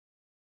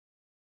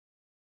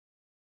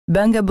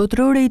Banka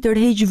Boterore i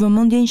tërheq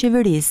vëmendjen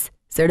qeverisë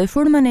se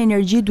reforma në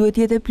energji duhet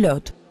jetë e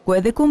plotë, ku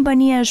edhe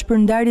kompania është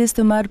përndarjes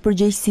të marrë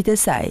përgjegjësitë e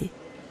saj.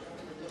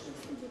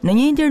 Në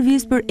një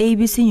intervistë për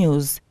ABC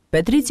News,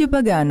 Patricio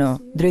Pagano,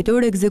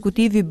 drejtori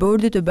ekzekutiv i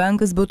bordit të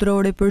Bankës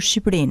Boterore për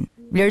Shqipërinë,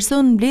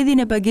 vlerëson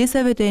mbledhjen e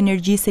pagesave të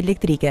energjisë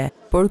elektrike,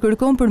 por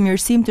kërkon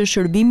përmirësim të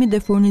shërbimit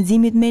dhe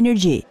furnizimit me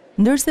energji,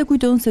 ndërsa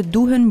kujton se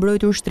duhen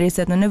mbrojtur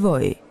shtresat në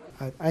nevojë.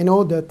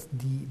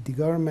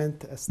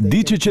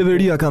 Di që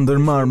qeveria ka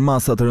ndërmarrë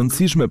masa të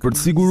rëndësishme për të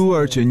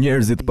siguruar që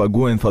njerëzit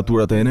paguajnë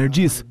faturat e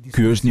energjisë.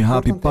 Ky është një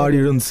hap i parë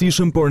i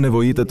rëndësishëm, por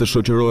nevojitet të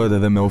shoqërohet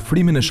edhe me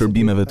ofrimin e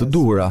shërbimeve të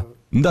duhura.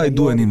 Ndaj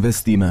duhen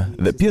investime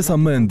dhe pjesa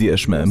më e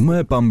ndjeshme, më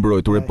e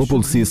pambrojtur e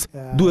popullsisë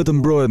duhet të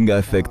mbrohet nga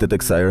efektet e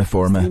kësaj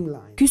reforme.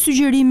 Ky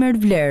sugjerim merr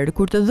vlerë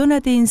kur të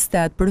dhënat e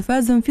Instat për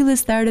fazën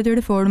fillestare të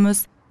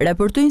reformës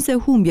raportojnë se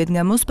humbjet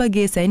nga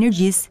mospagesa e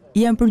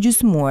energjisë janë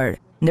përgjysmuar,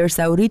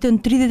 ndërsa u rritën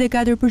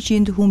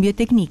 34% humbje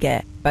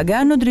teknike.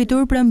 Pagano,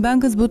 drejtor pranë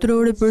Bankës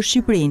Boterore për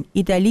Shqipërinë,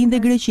 Italinë dhe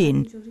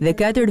Greqinë dhe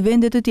 4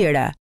 vende të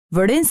tjera,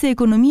 vëren se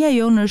ekonomia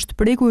jonë është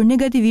prekur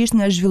negativisht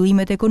nga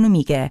zhvillimet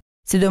ekonomike,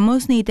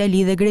 sidomos në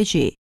Itali dhe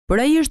Greqi,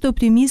 por ai është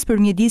optimist për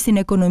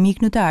mjedisin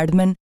ekonomik në të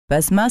ardhmen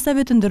pas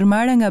masave të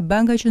ndërmarra nga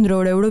Banka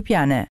Qendrore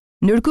Evropiane.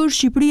 Ndërkohë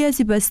Shqipëria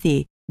sipas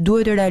tij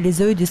duhet të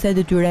realizojë disa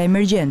detyra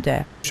emergjente.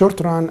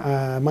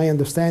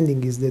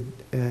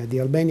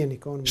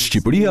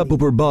 Shqipëria po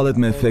përballet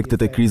me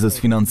efektet e krizës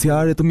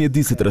financiare të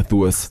mjedisit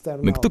rrethues.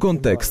 Në këtë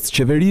kontekst,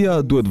 qeveria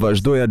duhet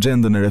vazhdojë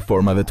agjendën e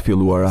reformave të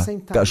filluara.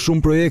 Ka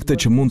shumë projekte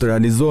që mund të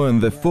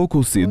realizohen dhe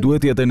fokusi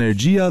duhet jetë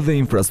energjia dhe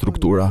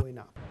infrastruktura.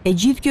 E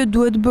gjithë kjo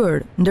duhet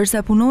bërë, ndërsa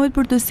punohet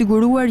për të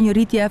siguruar një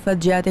rritje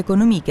afatgjatë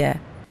ekonomike.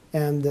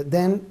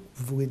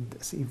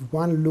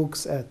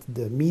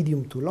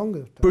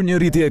 Për një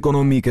rritje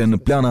ekonomike në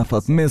plan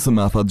afatmesëm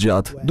e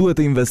afatgjatë, duhet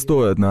të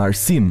investohet në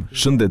arsim,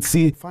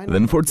 shëndetësi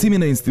dhe në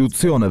forcimin e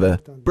institucioneve,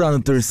 pra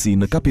në tërësi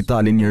në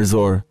kapitalin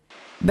njerëzor.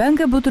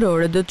 Banka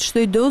Boterore do të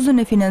shtojë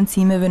dozën e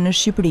financimeve në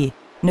Shqipëri.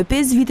 Në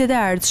 5 vitet e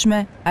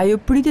ardhshme, ajo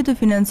pritet të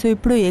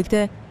financojë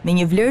projekte me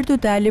një vlerë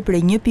totale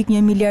prej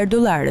 1.1 miliard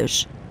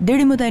dollarësh.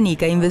 Deri më tani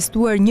ka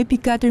investuar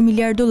 1.4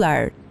 miliard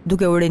dollar,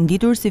 duke u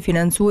renditur si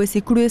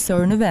financuesi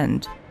kryesor në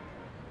vend.